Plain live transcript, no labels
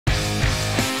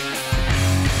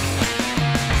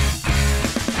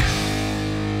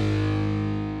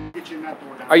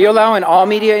Are you allowing all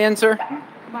media in, sir?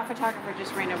 My photographer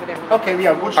just ran over there. Okay,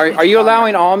 yeah. Are you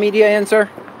allowing all media in, sir?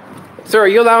 Sir, are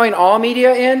you allowing all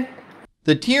media in?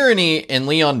 The tyranny in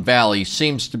Leon Valley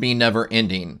seems to be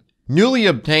never-ending. Newly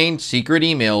obtained secret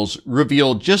emails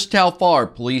reveal just how far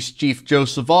Police Chief Joe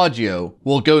Salvaggio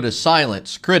will go to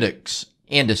silence critics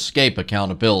and escape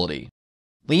accountability.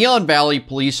 Leon Valley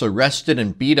police arrested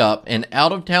and beat up an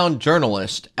out-of-town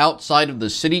journalist outside of the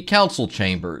city council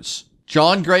chambers.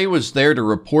 John Gray was there to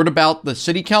report about the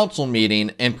city council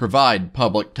meeting and provide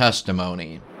public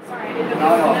testimony. Sorry, I No, didn't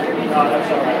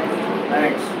that's all right.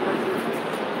 Thanks.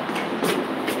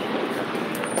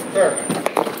 Sir,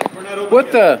 we're not open What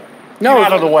yet. the? No. Get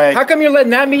out of the way. How come you're letting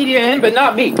that media in but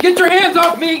not me? Get your hands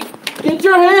off me! Get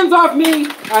your hands off me!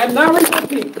 I am not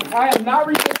resisting. I am not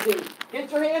resisting.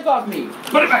 Get your hands off me.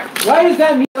 Put it back. Why is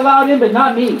that me allowed in but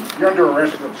not me? You're under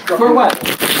arrest for obstructing. For what?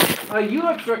 You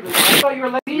obstructed me. I thought you were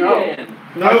letting media in.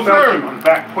 No, sir. On the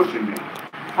back pushing me.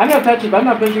 I'm not touching, but I'm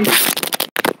not pushing you.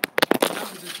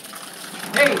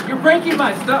 Hey, you're breaking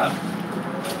my stuff.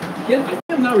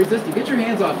 I'm not resisting. Get your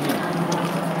hands off me.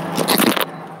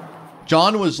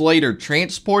 John was later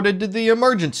transported to the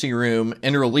emergency room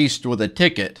and released with a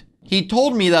ticket. He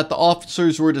told me that the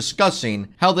officers were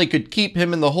discussing how they could keep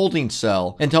him in the holding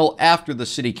cell until after the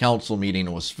city council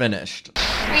meeting was finished.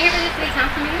 We're here for the city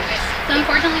council meeting. So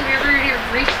unfortunately, we've already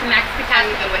reached the max capacity.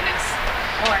 a witness.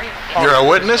 How are you? You're a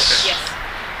witness? Yes.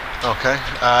 Okay.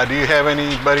 Do you have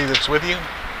anybody that's with you?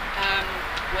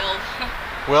 Will.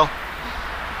 Will?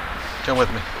 Come with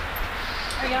me.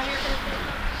 Are y'all here for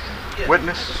the city?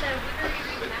 Witness?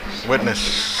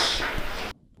 Witness.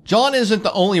 John isn't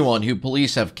the only one who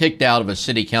police have kicked out of a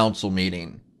city council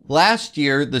meeting. Last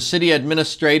year, the city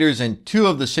administrators and 2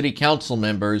 of the city council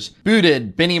members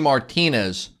booted Benny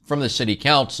Martinez from the city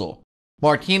council.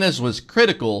 Martinez was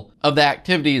critical of the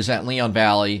activities at Leon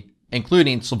Valley,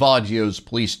 including Salvaggio's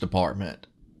police department.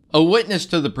 A witness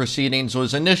to the proceedings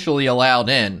was initially allowed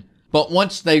in, but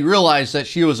once they realized that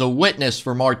she was a witness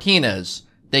for Martinez,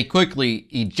 they quickly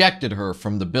ejected her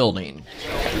from the building.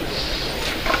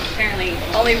 Apparently,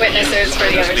 only witnesses for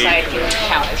the other side can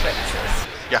count as witnesses.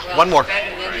 Yeah, one more.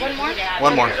 One more?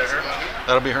 One more.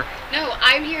 That'll be her. No,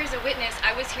 I'm here as a witness.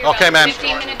 I was here Okay, about ma'am.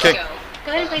 15 minutes Okay. ago. Go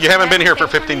ahead and place You haven't your been here for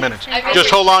bag 15 minutes. and Just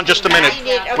hold on just a minute.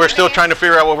 We're still trying to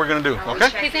figure out what we're going to do, okay?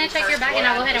 He's going to check your bag and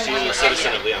I'll go ahead and walk you.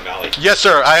 Citizen of Leon Valley. Yes,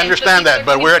 sir. I understand that,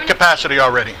 but we're at capacity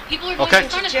already. People are going Okay. in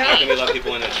front of How can we me. let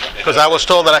people in? Because I was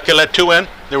told that I could let 2 in.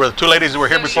 There were 2 ladies that were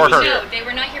here before her. No, they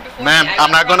were not here before Ma'am, me.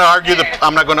 I'm not going to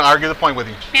argue the point with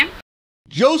you. Ma'am?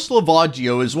 Joe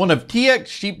Salvaggio is one of TX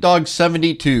Sheepdog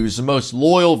 72's most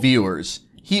loyal viewers.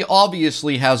 He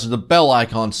obviously has the bell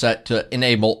icon set to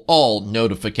enable all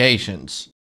notifications.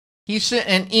 He sent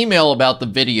an email about the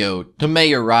video to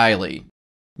Mayor Riley.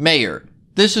 Mayor,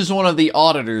 this is one of the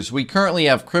auditors we currently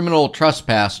have criminal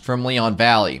trespassed from Leon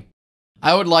Valley.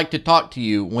 I would like to talk to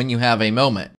you when you have a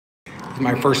moment. It's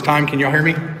my first time. Can y'all hear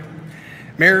me?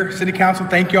 Mayor, City Council,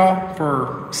 thank y'all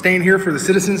for staying here for the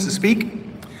citizens to speak.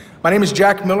 My name is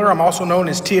Jack Miller. I'm also known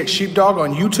as TX Sheepdog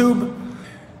on YouTube.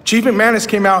 Chief McManus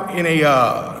came out in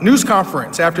a news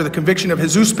conference after the conviction of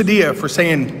Jesus Padilla for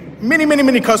saying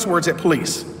many cuss words at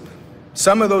police.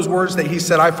 Some of those words that he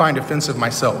said I find offensive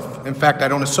myself. In fact, I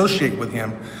don't associate with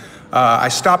him. I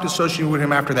stopped associating with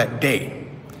him after that day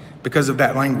because of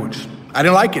that language. I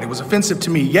didn't like it. It was offensive to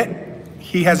me, yet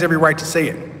he has every right to say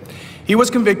it. He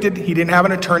was convicted. He didn't have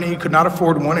an attorney. He could not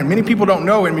afford one. And many people don't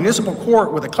know in municipal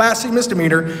court with a Class C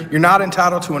misdemeanor, you're not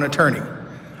entitled to an attorney.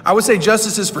 I would say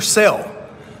justice is for sale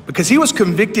because he was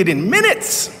convicted in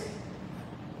minutes.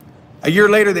 A year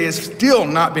later, they have still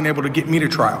not been able to get me to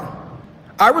trial.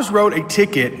 I wrote a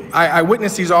ticket. I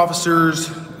witnessed these officers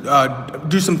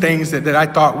do some things that I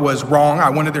thought was wrong.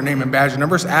 I wanted their name and badge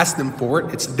numbers, asked them for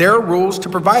it. It's their rules to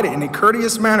provide it in a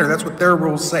courteous manner. That's what their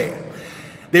rules say.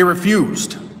 They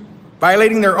refused.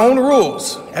 Violating their own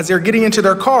rules. As they're getting into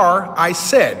their car, I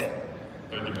said,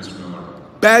 "Thank you, Mr. Miller.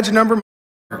 Badge number."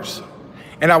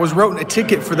 And I was wrote a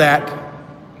ticket for that.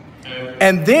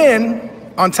 And then,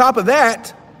 on top of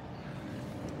that,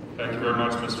 thank you very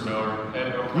much, Mr.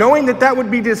 Miller. Knowing that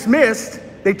would be dismissed,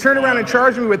 they turned around and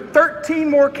charged me with 13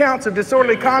 more counts of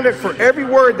disorderly conduct for every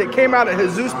word that came out of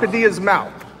Jesus Padilla's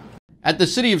mouth. At the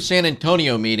City of San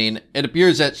Antonio meeting, it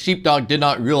appears that Sheepdog did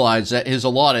not realize that his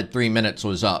allotted 3 minutes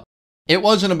was up. It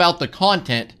wasn't about the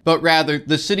content, but rather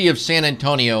the City of San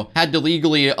Antonio had to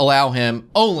legally allow him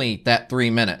only that 3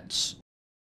 minutes.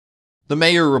 The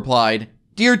mayor replied,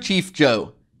 "Dear Chief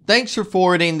Joe, thanks for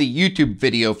forwarding the YouTube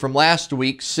video from last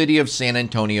week's City of San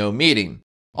Antonio meeting.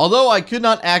 Although I could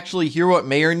not actually hear what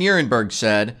Mayor Nierenberg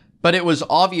said, but it was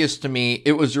obvious to me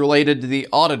it was related to the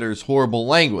auditor's horrible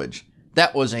language.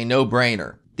 That was a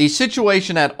no-brainer. The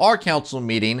situation at our council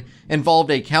meeting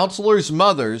involved a counselor's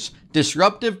mother's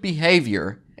disruptive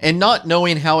behavior and not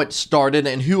knowing how it started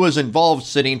and who was involved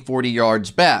sitting 40 yards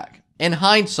back. In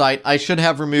hindsight, I should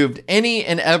have removed any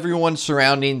and everyone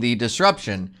surrounding the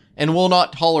disruption and will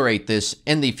not tolerate this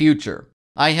in the future.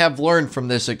 I have learned from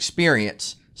this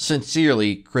experience.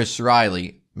 Sincerely, Chris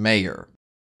Riley, Mayor.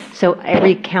 So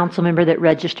every council member that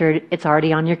registered, it's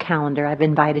already on your calendar. I've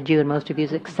invited you and most of you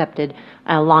have accepted,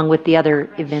 along with the other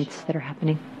events that are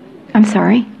happening. I'm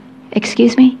sorry.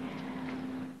 Excuse me?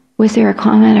 Was there a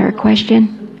comment or a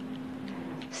question?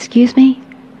 Excuse me?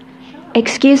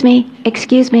 Excuse me?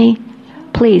 Excuse me?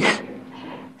 Please.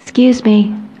 Excuse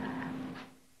me.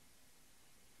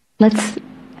 Let's...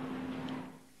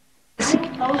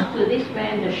 Opposed to this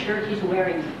man, the shirt he's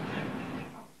wearing.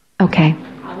 Okay.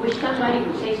 I wish somebody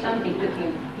would say something to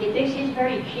him. He thinks he's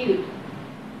very cute,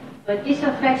 but this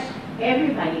affects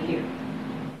everybody here.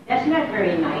 That's not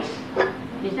very nice.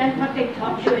 Is that what they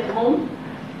taught you at home?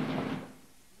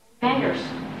 Manners.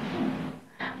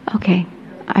 Okay.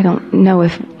 I don't know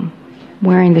if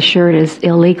wearing the shirt is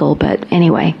illegal, but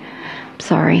anyway,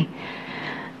 sorry.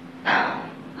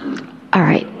 All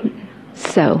right.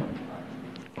 So,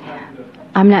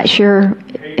 I'm not sure.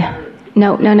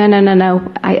 No.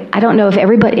 I don't know if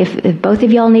everybody, if both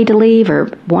of y'all need to leave or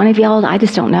one of y'all, I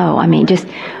just don't know. I mean, just,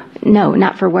 no,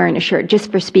 not for wearing a shirt,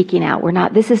 just for speaking out.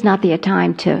 this is not the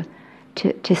time to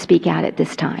speak out at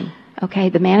this time. Okay,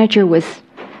 the manager was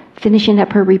finishing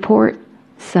up her report,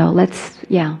 so let's,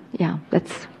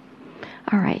 let's,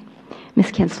 all right.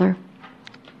 Ms. Kinsler.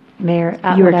 Mayor,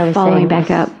 you're following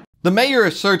back up. The mayor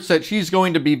asserts that she's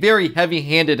going to be very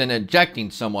heavy-handed in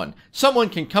ejecting someone. Someone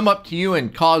can come up to you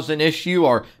and cause an issue,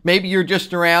 or maybe you're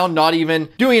just around, not even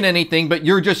doing anything, but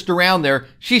you're just around there.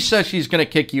 She says she's going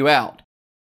to kick you out.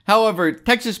 However,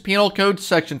 Texas Penal Code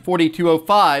Section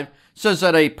 4205 says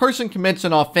that a person commits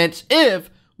an offense if,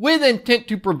 with intent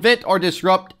to prevent or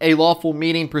disrupt a lawful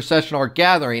meeting, procession, or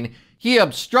gathering, he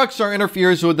obstructs or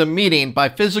interferes with the meeting by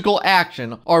physical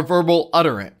action or verbal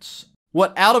utterance.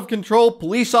 What out-of-control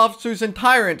police officers and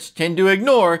tyrants tend to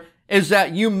ignore is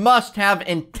that you must have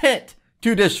intent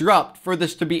to disrupt for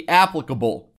this to be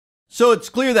applicable. So it's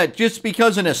clear that just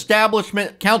because an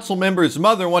establishment council member's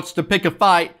mother wants to pick a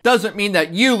fight doesn't mean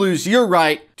that you lose your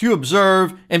right to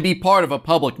observe and be part of a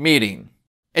public meeting.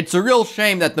 It's a real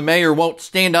shame that the mayor won't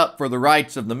stand up for the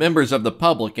rights of the members of the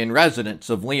public and residents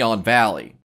of Leon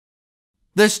Valley.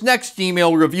 This next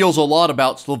email reveals a lot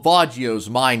about Salvaggio's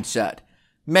mindset.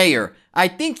 Mayor, I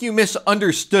think you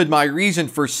misunderstood my reason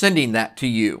for sending that to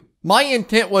you. My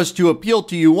intent was to appeal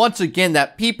to you once again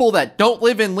that people that don't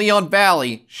live in Leon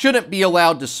Valley shouldn't be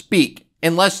allowed to speak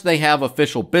unless they have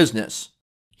official business.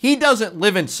 He doesn't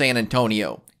live in San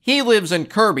Antonio. He lives in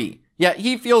Kirby, yet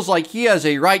he feels like he has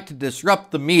a right to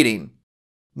disrupt the meeting.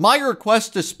 My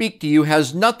request to speak to you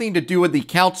has nothing to do with the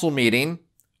council meeting,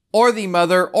 or the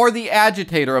mother, or the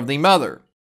agitator of the mother.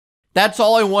 That's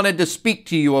all I wanted to speak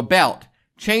to you about.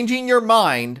 Changing your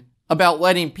mind about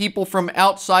letting people from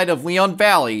outside of Leon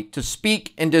Valley to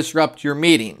speak and disrupt your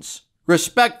meetings.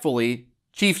 Respectfully,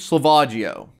 Chief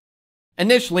Salvaggio.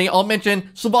 Initially, I'll mention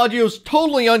Salvaggio is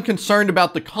totally unconcerned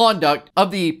about the conduct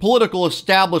of the political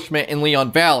establishment in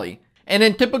Leon Valley. And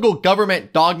in typical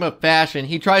government dogma fashion,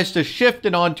 he tries to shift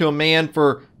it onto a man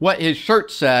for what his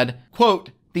shirt said, quote,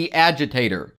 the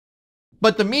agitator.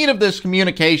 But the meat of this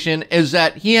communication is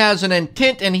that he has an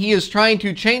intent and he is trying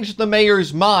to change the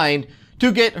mayor's mind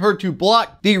to get her to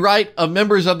block the right of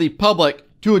members of the public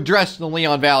to address the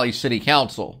Leon Valley City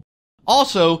Council.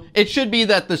 Also, it should be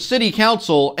that the City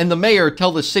Council and the mayor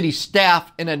tell the city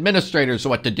staff and administrators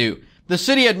what to do. The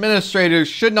city administrators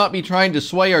should not be trying to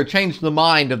sway or change the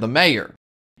mind of the mayor.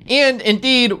 And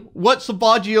indeed, what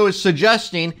Salvaggio is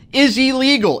suggesting is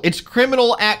illegal. It's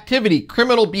criminal activity,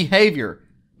 criminal behavior.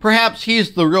 Perhaps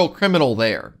he's the real criminal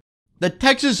there. The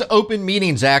Texas Open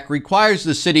Meetings Act requires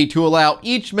the city to allow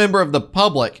each member of the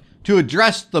public to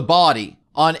address the body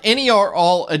on any or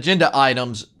all agenda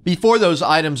items before those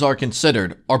items are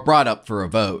considered or brought up for a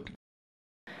vote.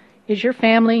 Is your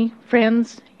family,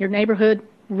 friends, your neighborhood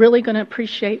really going to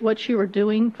appreciate what you are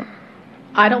doing?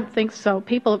 I don't think so.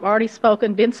 People have already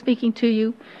spoken, been speaking to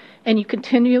you, and you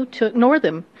continue to ignore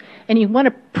them. And you want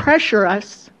to pressure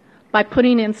us by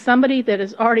putting in somebody that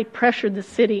has already pressured the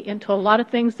city into a lot of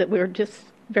things that we're just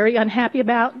very unhappy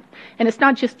about. And it's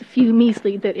not just the few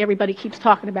measly that everybody keeps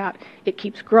talking about. It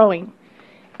keeps growing.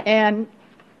 And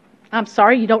I'm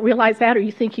sorry you don't realize that or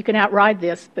you think you can outride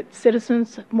this, but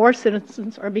citizens, more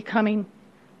citizens are becoming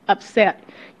upset.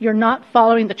 You're not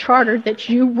following the charter that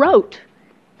you wrote.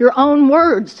 Your own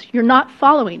words. You're not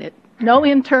following it. No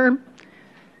intern.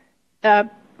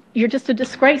 You're just a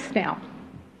disgrace now.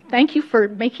 Thank you for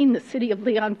making the city of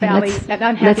Leon Valley an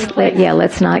unhappy place.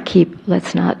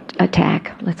 Let's not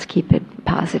attack. Let's keep it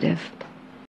positive.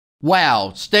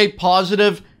 Wow, stay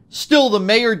positive? Still, the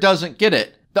mayor doesn't get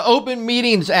it. The Open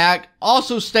Meetings Act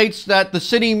also states that the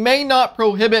city may not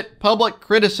prohibit public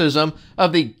criticism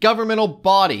of the governmental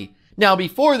body. Now,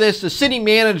 before this, the city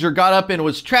manager got up and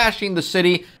was trashing the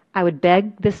city. I would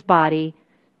beg this body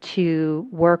to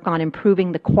work on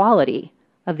improving the quality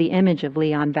of the image of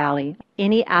Leon Valley.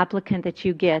 Any applicant that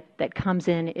you get that comes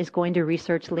in is going to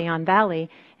research Leon Valley,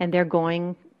 and you're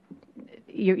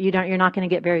not going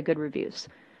to get very good reviews.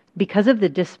 Because of the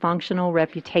dysfunctional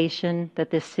reputation that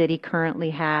this city currently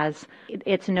has,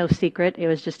 it's no secret. It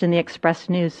was just in the Express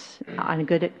News, on a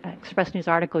good Express News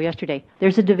article yesterday.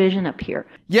 There's a division up here.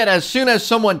 Yet as soon as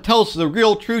someone tells the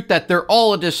real truth that they're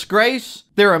all a disgrace,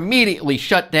 they're immediately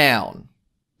shut down.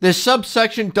 This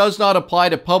subsection does not apply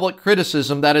to public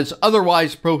criticism that is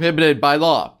otherwise prohibited by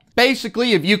law.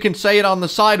 Basically, if you can say it on the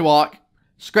sidewalk,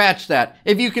 scratch that.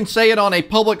 If you can say it on a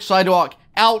public sidewalk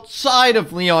outside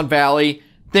of Leon Valley,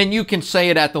 then you can say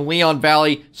it at the Leon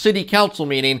Valley City Council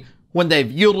meeting when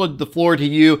they've yielded the floor to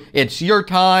you. It's your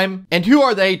time. And who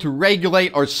are they to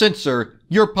regulate or censor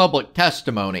your public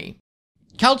testimony?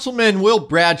 Councilman Will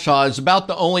Bradshaw is about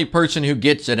the only person who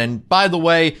gets it. And by the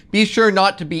way, be sure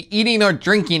not to be eating or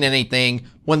drinking anything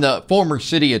when the former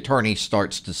city attorney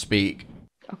starts to speak.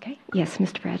 Okay. Yes,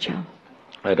 Mr. Bradshaw.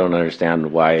 I don't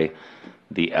understand why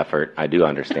the effort, I do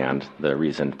understand the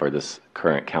reason for this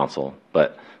current council,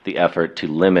 but the effort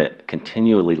to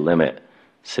continually limit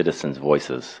citizens'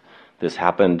 voices. This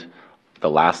happened the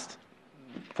last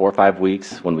 4 or 5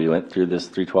 weeks when we went through this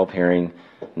 312 hearing.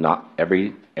 Not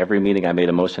every meeting I made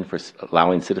a motion for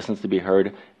allowing citizens to be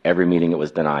heard. Every meeting it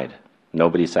was denied.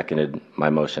 Nobody seconded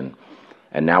my motion.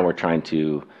 And now we're trying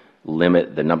to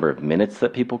limit the number of minutes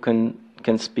that people can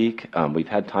speak. We've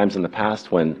had times in the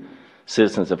past when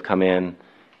citizens have come in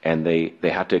and they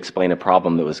have to explain a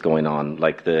problem that was going on,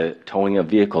 like the towing of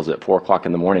vehicles at 4 o'clock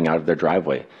in the morning out of their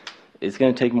driveway. It's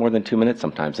going to take more than 2 minutes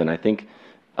sometimes. And I think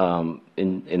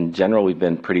in general, we've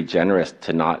been pretty generous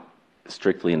to not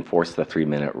strictly enforce the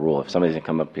 3-minute rule. If somebody's going to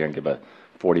come up here and give a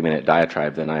 40-minute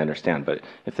diatribe, then I understand. But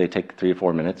if they take 3 or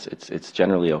 4 minutes, it's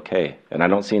generally okay. And I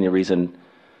don't see any reason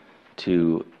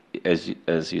to, as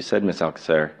you said, Ms.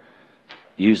 Alcacer,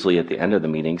 usually at the end of the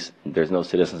meetings, there's no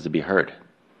citizens to be heard.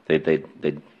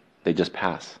 They just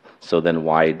pass. So then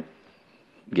why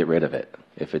get rid of it?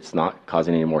 If it's not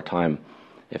causing any more time,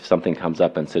 if something comes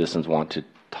up and citizens want to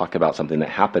talk about something that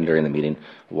happened during the meeting,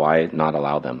 why not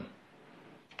allow them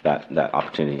that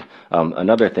opportunity?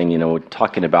 Another thing,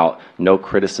 talking about no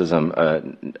criticism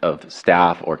of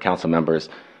staff or council members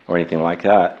or anything like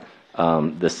that,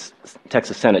 this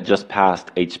Texas Senate just passed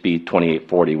HB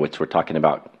 2840, which we're talking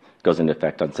about goes into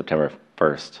effect on September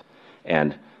 1st.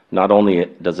 And not only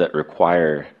does it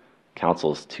require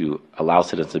councils to allow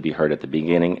citizens to be heard at the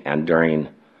beginning and during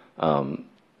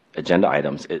agenda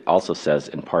items, it also says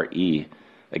in Part E,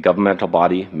 a governmental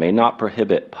body may not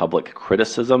prohibit public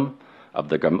criticism of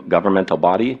the governmental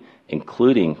body,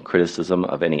 including criticism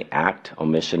of any act,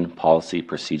 omission, policy,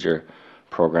 procedure,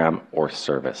 program, or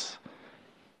service.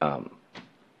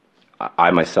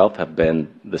 I myself have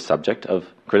been the subject of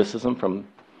criticism from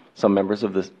some members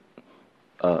of the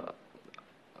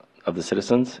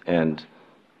citizens, and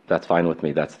that's fine with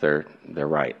me. That's their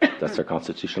right. That's their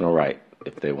constitutional right.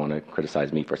 If they want to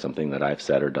criticize me for something that I've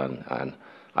said or done, and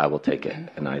I will take it.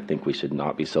 And I think we should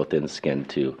not be so thin-skinned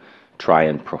to try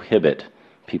and prohibit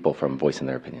people from voicing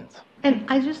their opinions. And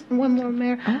one more,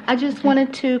 Mayor. I just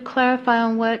wanted to clarify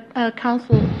on what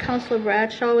Councilor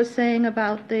Bradshaw was saying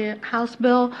about the House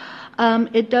bill.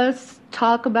 It does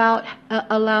talk about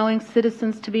allowing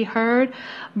citizens to be heard,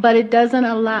 but it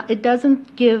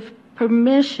doesn't give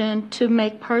permission to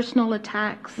make personal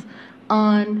attacks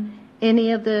on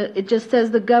any of the. It just says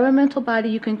the governmental body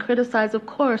you can criticize, of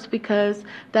course, because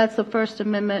that's the First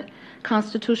Amendment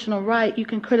constitutional right. You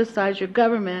can criticize your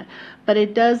government, but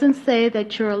it doesn't say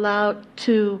that you're allowed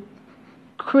to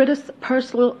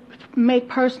make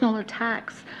personal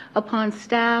attacks upon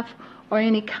staff or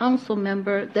any council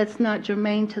member that's not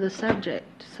germane to the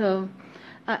subject. So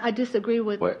I disagree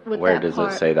with that part. Where does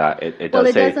it say that? It does well,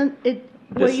 it say doesn't.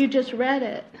 Well, you just read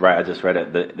it. Right, I just read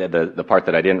it. The part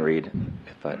that I didn't read,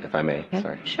 if I may, Okay.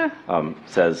 sorry. Sure.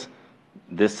 Says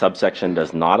this subsection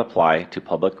does not apply to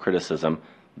public criticism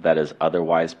that is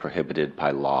otherwise prohibited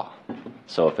by law.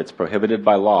 So if it's prohibited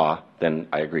by law, then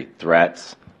I agree.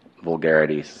 Threats,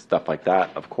 vulgarity, stuff like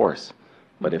that, of course.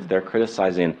 But if they're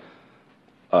criticizing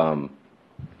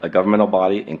a governmental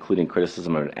body, including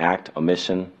criticism of an act,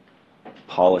 omission,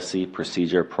 policy,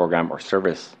 procedure, program, or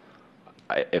service,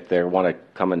 if they want to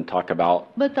come and talk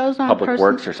about But those aren't public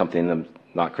works or something, then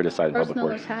not criticize public personal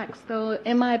works. attacks. So,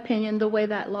 in my opinion, the way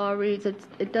that law reads,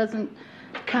 it doesn't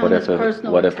count as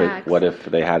personal attacks. What if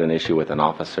they had an issue with an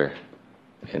officer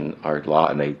in our law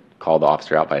and they called the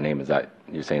officer out by name? Is that,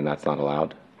 you're saying that's not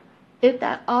allowed? If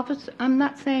that officer, I'm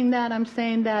not saying that. I'm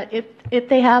saying that if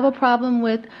they have a problem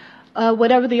with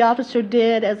whatever the officer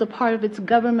did as a part of its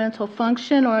governmental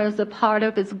function or as a part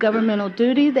of its governmental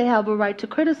duty, they have a right to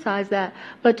criticize that.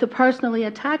 But to personally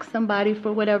attack somebody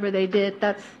for whatever they did,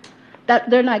 that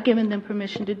they're not giving them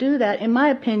permission to do that, in my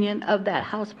opinion, of that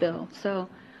House bill. So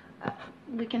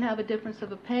we can have a difference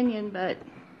of opinion, but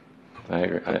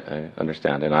I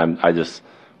understand, and I just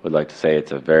would like to say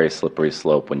it's a very slippery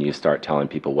slope when you start telling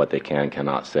people what they can and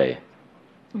cannot say.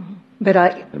 But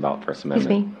about First excuse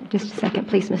Amendment. me, just a second,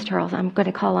 please, Ms. Charles. I'm going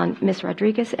to call on Ms.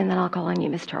 Rodriguez, and then I'll call on you,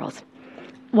 Ms. Charles.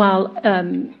 While,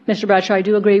 Mr. Bradshaw, I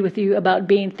do agree with you about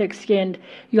being thick-skinned,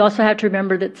 you also have to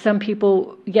remember that some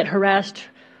people get harassed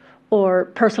or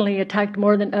personally attacked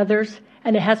more than others,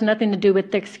 and it has nothing to do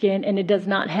with thick skin, and it does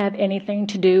not have anything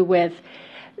to do with,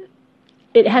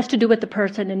 it has to do with the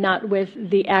person and not with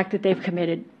the act that they've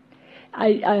committed.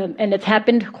 And it's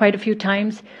happened quite a few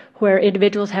times where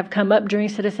individuals have come up during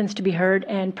Citizens to be Heard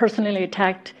and personally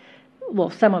attacked, well,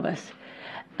 some of us.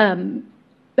 And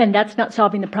that's not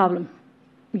solving the problem.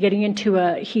 Getting into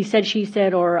a he said, she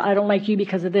said, or I don't like you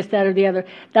because of this, that, or the other,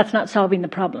 that's not solving the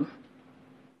problem.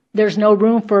 There's no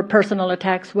room for personal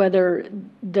attacks, whether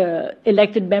the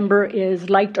elected member is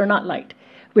liked or not liked.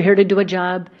 We're here to do a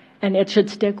job, and it should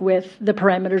stick with the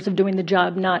parameters of doing the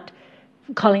job, not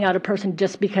calling out a person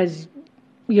just because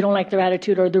you don't like their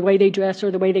attitude or the way they dress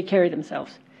or the way they carry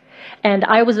themselves. And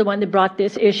I was the one that brought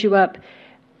this issue up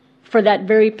for that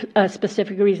very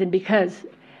specific reason, because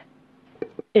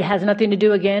it has nothing to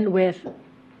do, again, with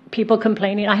people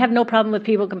complaining. I have no problem with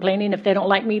people complaining. If they don't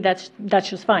like me, that's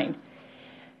just fine.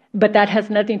 But that has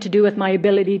nothing to do with my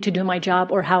ability to do my job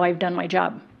or how I've done my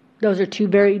job. Those are two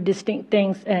very distinct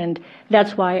things, and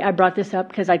that's why I brought this up,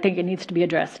 because I think it needs to be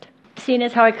addressed. Seeing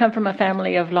as how I come from a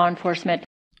family of law enforcement.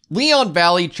 Leon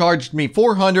Valley charged me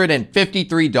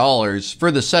 $453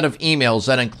 for the set of emails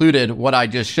that included what I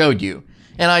just showed you.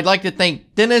 And I'd like to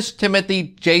thank Dennis,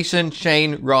 Timothy, Jason,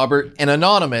 Shane, Robert, and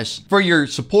Anonymous for your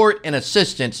support and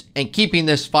assistance in keeping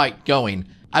this fight going.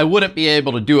 I wouldn't be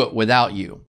able to do it without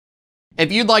you.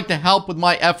 If you'd like to help with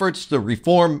my efforts to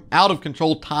reform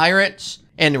out-of-control tyrants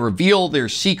and reveal their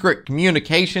secret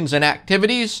communications and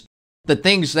activities, the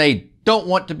things they don't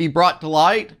want to be brought to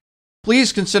light,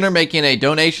 please consider making a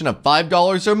donation of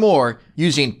 $5 or more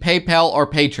using PayPal or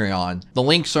Patreon. The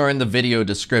links are in the video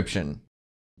description.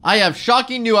 I have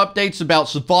shocking new updates about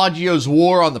Salvaggio's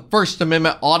war on the First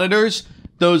Amendment auditors.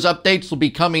 Those updates will be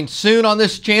coming soon on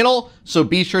this channel, so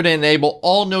be sure to enable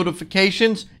all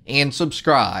notifications and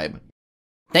subscribe.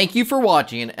 Thank you for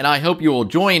watching, and I hope you will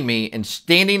join me in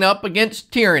standing up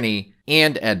against tyranny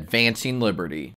and advancing liberty.